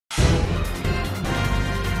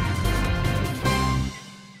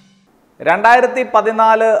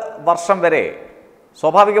2014 വർഷം വരെ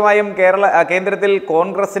സ്വാഭാവികമായും കേന്ദ്രത്തിൽ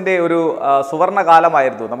കോൺഗ്രസിന്റെ ഒരു സുവർണ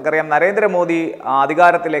കാലമായിരുന്നു. നമുക്കറിയാം, നരേന്ദ്രമോദി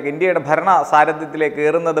അധികാരത്തിലേക്ക്, ഇന്ത്യയുടെ ഭരണ സാരഥ്യത്തിലേക്ക്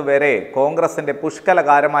കയറുന്നത് വരെ കോൺഗ്രസിന്റെ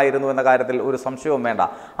പുഷ്കലകാലമായിരുന്നു എന്ന കാര്യത്തിൽ ഒരു സംശയവും വേണ്ട.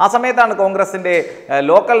 ആ സമയത്താണ് കോൺഗ്രസിന്റെ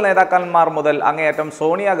ലോക്കൽ നേതാക്കന്മാർ മുതൽ അങ്ങേയറ്റം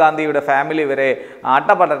സോണിയാഗാന്ധിയുടെ ഫാമിലി വരെ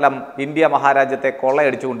അട്ടപടലം ഇന്ത്യ മഹാരാജ്യത്തെ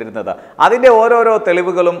കൊള്ളയടിച്ചുകൊണ്ടിരുന്നത്. അതിന്റെ ഓരോരോ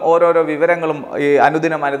തെളിവുകളും ഓരോരോ വിവരങ്ങളും ഈ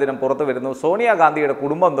അനുദിനം പുറത്തു വരുന്നു. സോണിയാഗാന്ധിയുടെ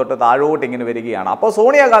കുടുംബം തൊട്ട് താഴോട്ട് ഇങ്ങനെ വരികയാണ്. അപ്പോൾ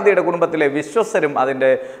സോണിയാഗാന്ധിയുടെ കുടുംബത്തിലെ വിശ്വസ്തരും അതിൻ്റെ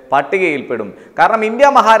പട്ടികയിൽപ്പെടും. കാരണം ഇന്ത്യ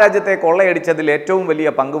മഹാരാജ്യത്തെ കൊള്ളയടിച്ചതിൽ ഏറ്റവും വലിയ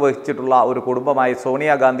പങ്ക് വഹിച്ചിട്ടുള്ള ഒരു കുടുംബമായി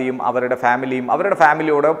സോണിയാഗാന്ധിയും അവരുടെ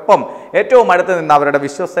ഫാമിലിയോടൊപ്പം ഏറ്റവും അടുത്ത് നിന്ന് അവരുടെ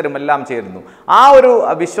വിശ്വസ്തരും എല്ലാം ചേരുന്നു. ആ ഒരു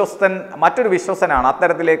വിശ്വസ്തൻ മറ്റൊരു വിശ്വസ്തനാണ്.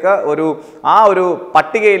 അത്തരത്തിലേക്ക് ആ ഒരു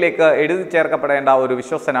പട്ടികയിലേക്ക് എഴുതി ചേർക്കപ്പെടേണ്ട ഒരു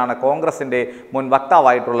വിശ്വസ്തനാണ് കോൺഗ്രസിൻ്റെ മുൻ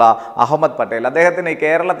വക്താവായിട്ടുള്ള അഹമ്മദ് പട്ടേൽ. അദ്ദേഹത്തിന്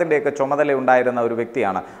കേരളത്തിൻ്റെയൊക്കെ ചുമതല ഉണ്ടായിരുന്ന ഒരു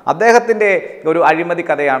വ്യക്തിയാണ്. അദ്ദേഹത്തിൻ്റെ ഒരു അഴിമതി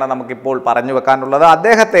കഥയാണ് നമുക്കിപ്പോൾ പറഞ്ഞു വെക്കാനുള്ളത്.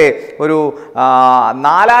 അദ്ദേഹത്തെ ഒരു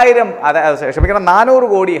 400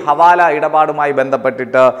 കോടി ഹവാല ഇടപാടുമായി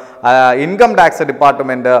ബന്ധപ്പെട്ടിട്ട് ഇൻകം ടാക്സ്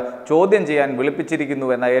ഡിപ്പാർട്ട്മെന്റ് ചോദ്യം ചെയ്യാൻ വിളിപ്പിച്ചിരിക്കുന്നു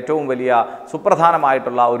എന്ന ഏറ്റവും വലിയ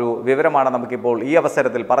സുപ്രധാനമായിട്ടുള്ള ഒരു വിവരമാണ് നമുക്കിപ്പോൾ ഈ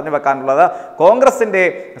അവസരത്തിൽ പറഞ്ഞു വെക്കാനുള്ളത്. കോൺഗ്രസിന്റെ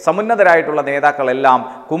സമുന്നതരായിട്ടുള്ള നേതാക്കളെല്ലാം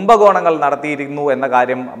കുംഭകോണങ്ങൾ നടത്തിയിരുന്നു എന്ന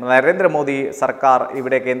കാര്യം നരേന്ദ്രമോദി സർക്കാർ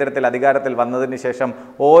ഇവിടെ കേന്ദ്രത്തിൽ അധികാരത്തിൽ വന്നതിന് ശേഷം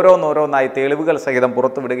ഓരോന്നോരോന്നായി തെളിവുകൾ സഹിതം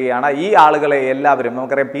പുറത്തുവിടുകയാണ്. ഈ ആളുകളെ എല്ലാവരും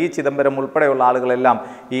നമുക്കറിയാം, പി ചിദംബരം ഉൾപ്പെടെയുള്ള ആളുകളെല്ലാം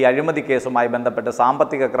ഈ അഴിമതി കേസുമായി ബന്ധപ്പെട്ട്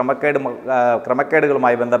സാമ്പത്തിക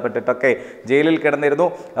ക്രമക്കേടുകളുമായി ബന്ധപ്പെട്ടിട്ടൊക്കെ ജയിലിൽ കിടന്നിരുന്നു.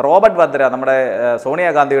 റോബർട്ട് വദ്ര, നമ്മുടെ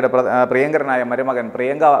സോണിയാഗാന്ധിയുടെ പ്രിയങ്കരനായ മരുമകൻ,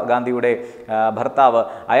 പ്രിയങ്ക ഗാന്ധിയുടെ ഭർത്താവ്,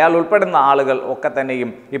 അയാൾ ഉൾപ്പെടുന്ന ആളുകൾ ഒക്കെ തന്നെയും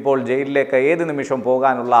ഇപ്പോൾ ജയിലിലേക്ക് ഏത് നിമിഷവും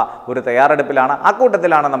പോകാനുള്ള ഒരു തയ്യാറെടുപ്പിലാണ്.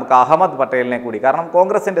 അക്കൂട്ടത്തിലാണ് നമുക്ക് അഹമ്മദ് പട്ടേലിനെ കൂടി. കാരണം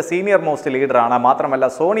കോൺഗ്രസിന്റെ സീനിയർ മോസ്റ്റ് ലീഡറാണ്. മാത്രമല്ല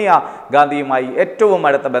സോണിയ ഗാന്ധിയുമായി ഏറ്റവും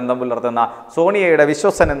അടുത്ത ബന്ധം പുലർത്തുന്ന, സോണിയയുടെ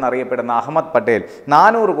വിശ്വസൻ എന്നറിയപ്പെടുന്ന അഹമ്മദ് പട്ടേൽ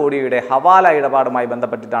 400 കോടിയുടെ ഹവാല ഇടപാടുമായി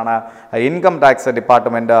ബന്ധപ്പെട്ടിട്ടാണ് ഇൻകം ടാക്സ്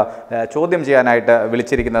ഡിപ്പാർട്ട്മെന്റ് ചോദ്യം ചെയ്യാനായിട്ട്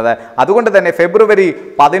വിളിച്ചിരിക്കുന്നത്. അതുകൊണ്ട് തന്നെ ഫെബ്രുവരി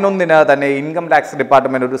 11 തന്നെ ഇൻകം ടാക്സ്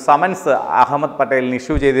ഡിപ്പാർട്ട്മെന്റ് ഒരു സമൻസ് അഹമ്മദ് പട്ടേലിന്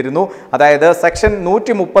ഇഷ്യൂ ചെയ്തിരുന്നു. അതായത് section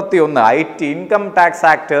 131 IT income tax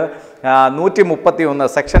act 131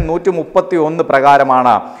 section 131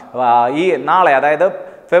 പ്രകാരമാണ് ഈ നാളെ, അതായത്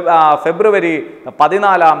ഫെബ്രുവരി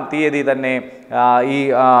 14 തന്നെ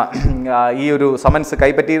ഈ ഒരു സമൻസ്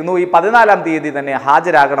കൈപ്പറ്റിയിരുന്നു. ഈ 14 തന്നെ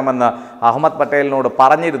ഹാജരാകണമെന്ന് അഹമ്മദ് പട്ടേലിനോട്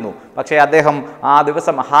പറഞ്ഞിരുന്നു. പക്ഷേ അദ്ദേഹം ആ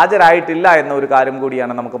ദിവസം ഹാജരായിട്ടില്ല എന്ന ഒരു കാര്യം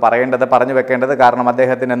കൂടിയാണ് നമുക്ക് പറഞ്ഞു വെക്കേണ്ടത്. കാരണം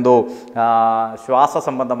അദ്ദേഹത്തിന് എന്തോ ശ്വസന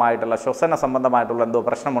സംബന്ധമായിട്ടുള്ള എന്തോ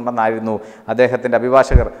പ്രശ്നമുണ്ടെന്നായിരുന്നു അദ്ദേഹത്തിൻ്റെ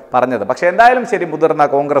അഭിഭാഷകർ പറഞ്ഞത്. പക്ഷേ എന്തായാലും ശരി, മുതിർന്ന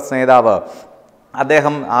കോൺഗ്രസ് നേതാവ്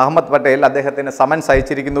അഹമ്മദ് പട്ടേൽ അദ്ദേഹത്തിന് സമൻസ്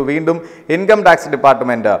അയച്ചിരിക്കുന്നു. വീണ്ടും ഇൻകം ടാക്സ്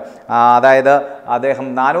ഡിപ്പാർട്ട്മെൻറ്റ്, അതായത് അദ്ദേഹം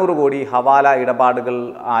 400 കോടി ഹവാല ഇടപാടുകൾ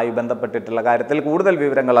ആയി ബന്ധപ്പെട്ടിട്ടുള്ള കാര്യത്തിൽ കൂടുതൽ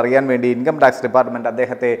വിവരങ്ങൾ അറിയാൻ വേണ്ടി ഇൻകം ടാക്സ് ഡിപ്പാർട്ട്മെൻറ്റ്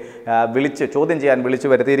അദ്ദേഹത്തെ ചോദ്യം ചെയ്യാൻ വിളിച്ചു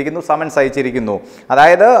വരുത്തിയിരിക്കുന്നു, സമൻസ് അയച്ചിരിക്കുന്നു.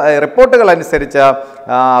 അതായത് റിപ്പോർട്ടുകൾ അനുസരിച്ച്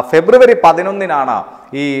ഫെബ്രുവരി 11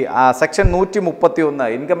 ഈ സെക്ഷൻ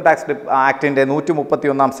 131 ഇൻകം ടാക്സ് ആക്ടിൻ്റെ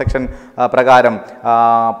 131 സെക്ഷൻ പ്രകാരം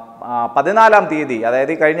 14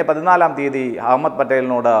 അതായത് കഴിഞ്ഞ 14 അഹമ്മദ്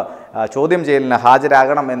പട്ടേലിനോട് ചോദ്യം ചെയ്യലിന്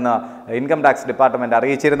ഹാജരാകണം എന്ന് ഇൻകം ടാക്സ് ഡിപ്പാർട്ട്മെൻറ്റ്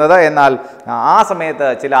അറിയിച്ചിരുന്നത്. എന്നാൽ ആ സമയത്ത്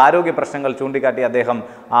ചില ആരോഗ്യ പ്രശ്നങ്ങൾ ചൂണ്ടിക്കാട്ടി അദ്ദേഹം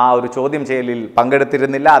ആ ഒരു ചോദ്യം ചെയ്യലിൽ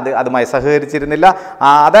പങ്കെടുത്തിരുന്നില്ല, അതുമായി സഹകരിച്ചിരുന്നില്ല.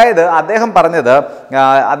 അതായത് അദ്ദേഹം പറഞ്ഞത്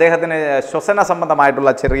അദ്ദേഹത്തിന് ശ്വസന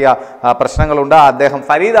സംബന്ധമായിട്ടുള്ള ചെറിയ പ്രശ്നങ്ങളുണ്ട്. അദ്ദേഹം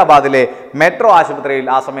ഫരീദാബാദിലെ മെട്രോ ആശുപത്രിയിൽ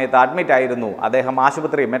ആ സമയത്ത് അഡ്മിറ്റ് ആയിരുന്നു. അദ്ദേഹം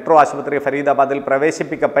മെട്രോ ആശുപത്രി ഫരീദാബാദിൽ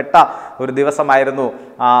പ്രവേശിപ്പിക്കപ്പെട്ട ഒരു ദിവസമായിരുന്നു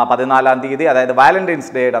 14, അതായത്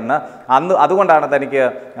വാലന്റൈൻസ് ഡേ അന്ന്. അതുകൊണ്ടാണ് തനിക്ക്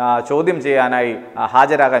ചോദ്യം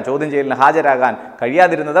ചെയ്യലിന് ഹാജരാകാൻ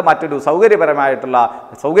കഴിയാതിരുന്നത്. മറ്റൊരു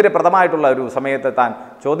സൗകര്യപ്രദമായിട്ടുള്ള ഒരു സമയത്ത് താൻ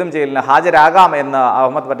ചോദ്യം ചെയ്യലിന് ഹാജരാകാം എന്ന്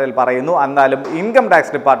അഹമ്മദ് പട്ടേൽ പറയുന്നു. എന്നാലും ഇൻകം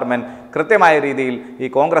ടാക്സ് ഡിപ്പാർട്ട്മെൻറ്റ് കൃത്യമായ രീതിയിൽ ഈ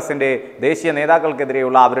കോൺഗ്രസിൻ്റെ ദേശീയ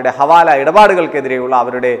നേതാക്കൾക്കെതിരെയുള്ള അവരുടെ ഹവാല ഇടപാടുകൾക്കെതിരെയുള്ള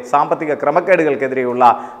അവരുടെ സാമ്പത്തിക ക്രമക്കേടുകൾക്കെതിരെയുള്ള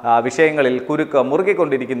വിഷയങ്ങളിൽ കുരുക്ക്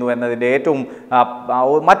മുറുകിക്കൊണ്ടിരിക്കുന്നു എന്നതിൻ്റെ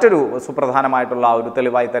മറ്റൊരു സുപ്രധാനമായിട്ടുള്ള ഒരു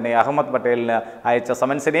തെളിവായി തന്നെ അഹമ്മദ് പട്ടേലിന് അയച്ച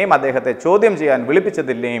സമൻസിനെയും അദ്ദേഹത്തെ ചോദ്യം ചെയ്യാൻ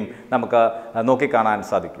വിളിപ്പിച്ചതിനെയും നമുക്ക് നോക്കിക്കാണാൻ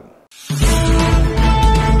സാധിക്കും.